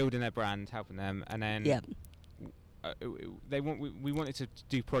building their brand, helping them, and then we wanted to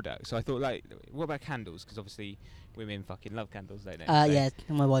do products. So I thought, like, what about candles? Because obviously women fucking love candles, don't they? Yeah,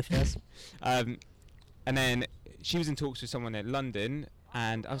 my wife does. And then she was in talks with someone in London,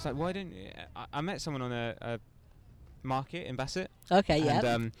 and I was like, why don't you? I met someone on a market in Bassett. Okay, yeah.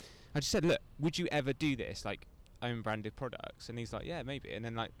 And I just said, look, would you ever do this, like, own branded products? And he's like, yeah, maybe. And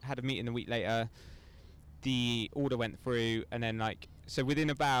then, like, had a meeting a week later. The order went through, and then, like, so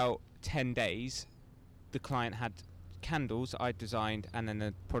within about 10 days, the client had candles I designed and then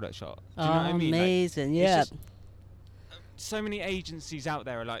a product shot. Do you know what I mean? Amazing, like, yeah. So many agencies out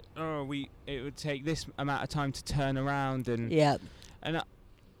there are like, it would take this amount of time to turn around, and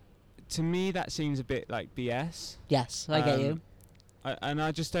to me that seems a bit like BS. Yes, I get you.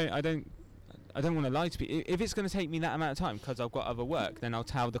 I just don't want to lie to people. If it's going to take me that amount of time because I've got other work, then I'll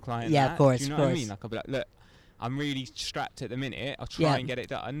tell the client. Yeah, that. of course. Do you know what I mean? Like, I'll be like, look, I'm really strapped at the minute. I'll try and get it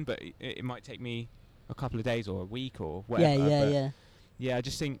done, but it might take me a couple of days or a week or whatever. Yeah, I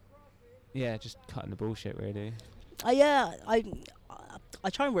just think, just cutting the bullshit, really. I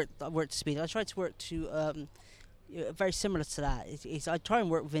try and work to speed. I try to work to very similar to that. I try and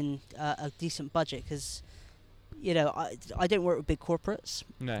work within a decent budget because, I don't work with big corporates.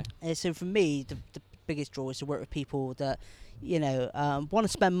 No. And so for me, the biggest draw is to work with people that, want to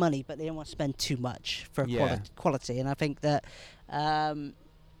spend money, but they don't want to spend too much for quality. And I think that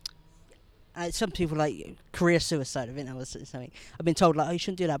some people like career suicide. I think that was something I've been told, like, oh, you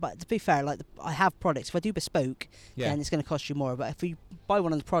shouldn't do that. But to be fair, like, I have products. If I do bespoke, then it's going to cost you more. But if you buy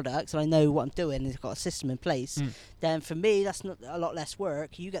one of the products and I know what I'm doing and it's got a system in place, then for me that's not a lot less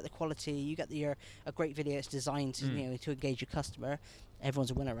work. You get the quality, you get a great video. It's designed to to engage your customer.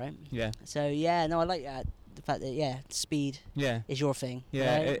 Everyone's a winner, right? Yeah. So I like that. The fact that speed is your thing.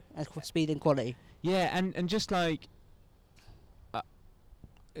 Yeah. And speed and quality. Yeah, and just like.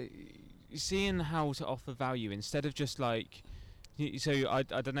 Seeing how to offer value instead of just like, so I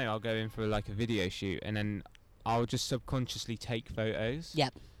don't know, I'll go in for like a video shoot and then I'll just subconsciously take photos.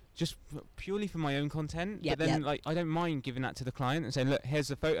 Yep. Just purely for my own content. But then like, I don't mind giving that to the client and saying, look, here's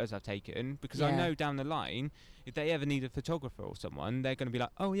the photos I've taken, because I know down the line, if they ever need a photographer or someone, they're going to be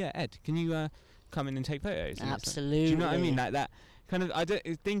like, oh yeah, Ed, can you come in and take photos? Absolutely. Like, do you know what I mean? Like that kind of,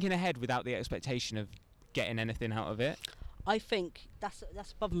 thinking ahead without the expectation of getting anything out of it. I think that's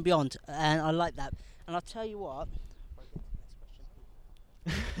above and beyond, and I like that. And I'll tell you what.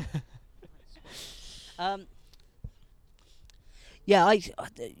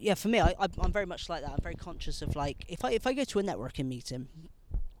 For me, I'm very much like that. I'm very conscious of, like, if I go to a networking meeting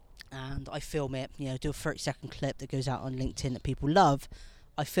and I film it, do a 30-second clip that goes out on LinkedIn that people love,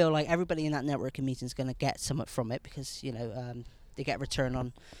 I feel like everybody in that networking meeting is going to get something from it because they get a return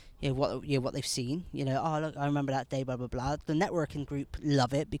on. What they've seen. Oh, look, I remember that day, blah, blah, blah. The networking group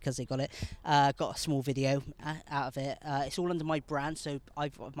love it because they got a small video out of it. It's all under my brand, so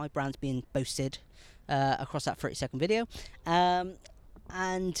my brand's being boasted across that 30-second video. And,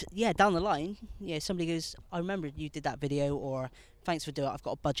 down the line, somebody goes, I remember you did that video, or thanks for doing it, I've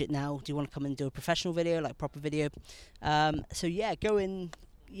got a budget now. Do you want to come and do a professional video, like proper video?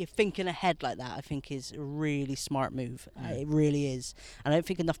 You're thinking ahead like that, I think, is a really smart move. It really is. And I don't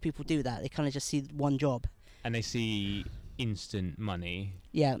think enough people do that. They kind of just see one job. And they see instant money.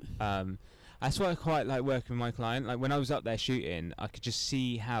 Yeah. That's why I quite like working with my client. Like, when I was up there shooting, I could just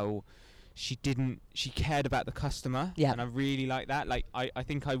see how she cared about the customer. Yeah. And I really like that. Like, I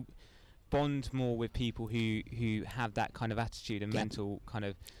think I bond more with people who have that kind of attitude and mental kind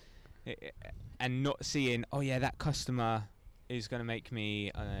of, and not seeing, oh yeah, that customer is going to make me,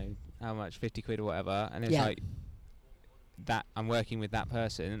 I don't know how much, 50 quid or whatever, and it's like that I'm working with that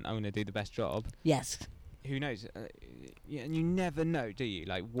person, I'm going to do the best job. Yes. Who knows? And you never know, do you?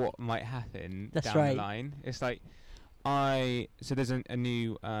 Like, what might happen down the line. It's like, so there's a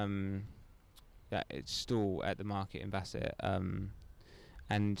new stall at the market in Bassett,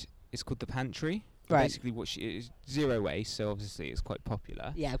 and it's called The Pantry. Right. Basically, it's zero waste, so obviously it's quite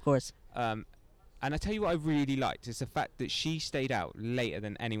popular. Yeah, of course. And I tell you what I really liked is the fact that she stayed out later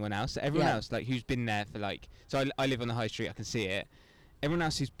than anyone else. So everyone else, like, who's been there for, like, so I live on the high street, I can see it. Everyone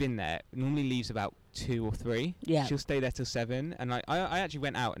else who's been there normally leaves about 2 or 3. Yeah. She'll stay there till 7. And like, I actually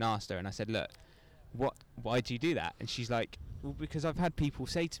went out and asked her, and I said, look, why do you do that? And she's like, well, because I've had people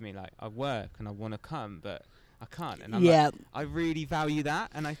say to me, like, I work and I want to come, but I can't. And I'm like, I really value that,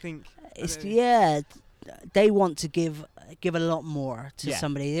 and I think they want to give a lot more to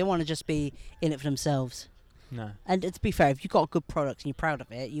somebody. They don't want to just be in it for themselves. No. And to be fair, if you've got a good product and you're proud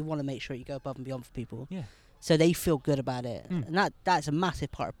of it, you want to make sure you go above and beyond for people. Yeah. So they feel good about it. And that's a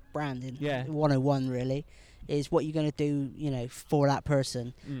massive part of branding. Yeah. 101 really is what you're going to do, for that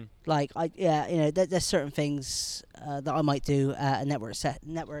person. Like there's certain things that I might do at a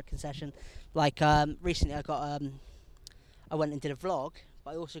networking session. Like recently I went and did a vlog,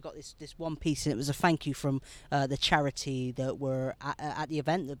 but I also got this one piece, and it was a thank you from the charity that were at the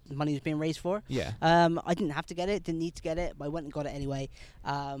event that the money was being raised for. Yeah. I didn't have to get it, didn't need to get it, but I went and got it anyway.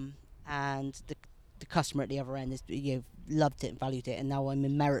 And the customer at the other end loved it and valued it, and now I'm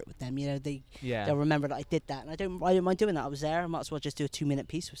in merit with them. They'll remember that I did that, and I don't mind doing that. I was there. I might as well just do a 2-minute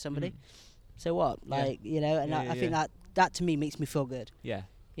piece with somebody. So what? I think that to me makes me feel good. Yeah.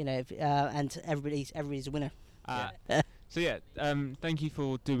 And everybody's a winner. Thank you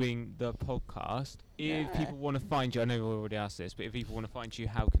for doing the podcast. If people want to find you, I know we already asked this, but if people want to find you,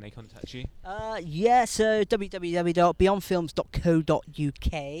 how can they contact you? So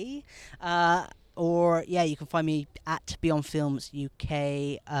www.beyondfilms.co.uk. Or you can find me at Beyond Films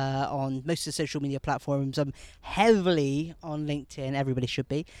UK on most of the social media platforms. I'm heavily on LinkedIn. Everybody should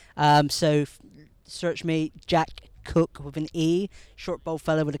be. So search me, Jack Cook with an E. Short, bold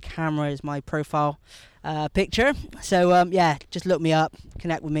fellow with a camera is my profile picture. So just look me up,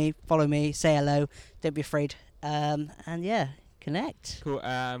 connect with me, follow me, say hello. Don't be afraid. Connect. Cool.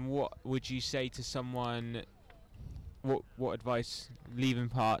 What would you say to someone? What advice? Leaving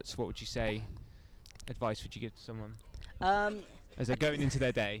parts. What would you say? Advice would you give to someone as they're going into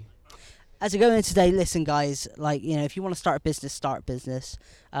their day? As I go into today, listen, guys. If you want to start a business, start a business.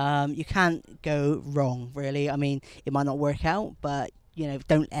 You can't go wrong, really. I mean, it might not work out, but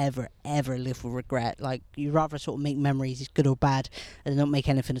don't ever live with regret. You'd rather sort of make memories, good or bad, and not make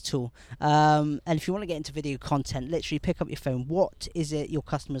anything at all. And if you want to get into video content, literally pick up your phone. What is it your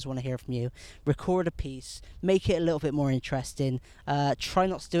customers want to hear from you? Record a piece, make it a little bit more interesting. Try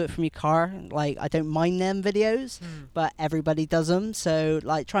not to do it from your car. I don't mind them videos, but everybody does them. So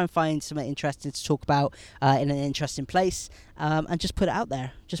try and find something interesting to talk about in an interesting place. And just put it out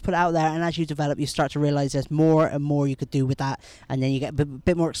there. And as you develop, you start to realize there's more and more you could do with that. And then you get a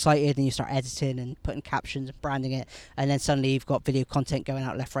bit more excited, and you start editing and putting captions and branding it. And then suddenly you've got video content going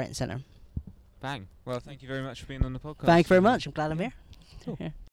out left, right, and center. Bang. Well, thank you very much for being on the podcast. Thank you very much. I'm glad I'm here. Cool.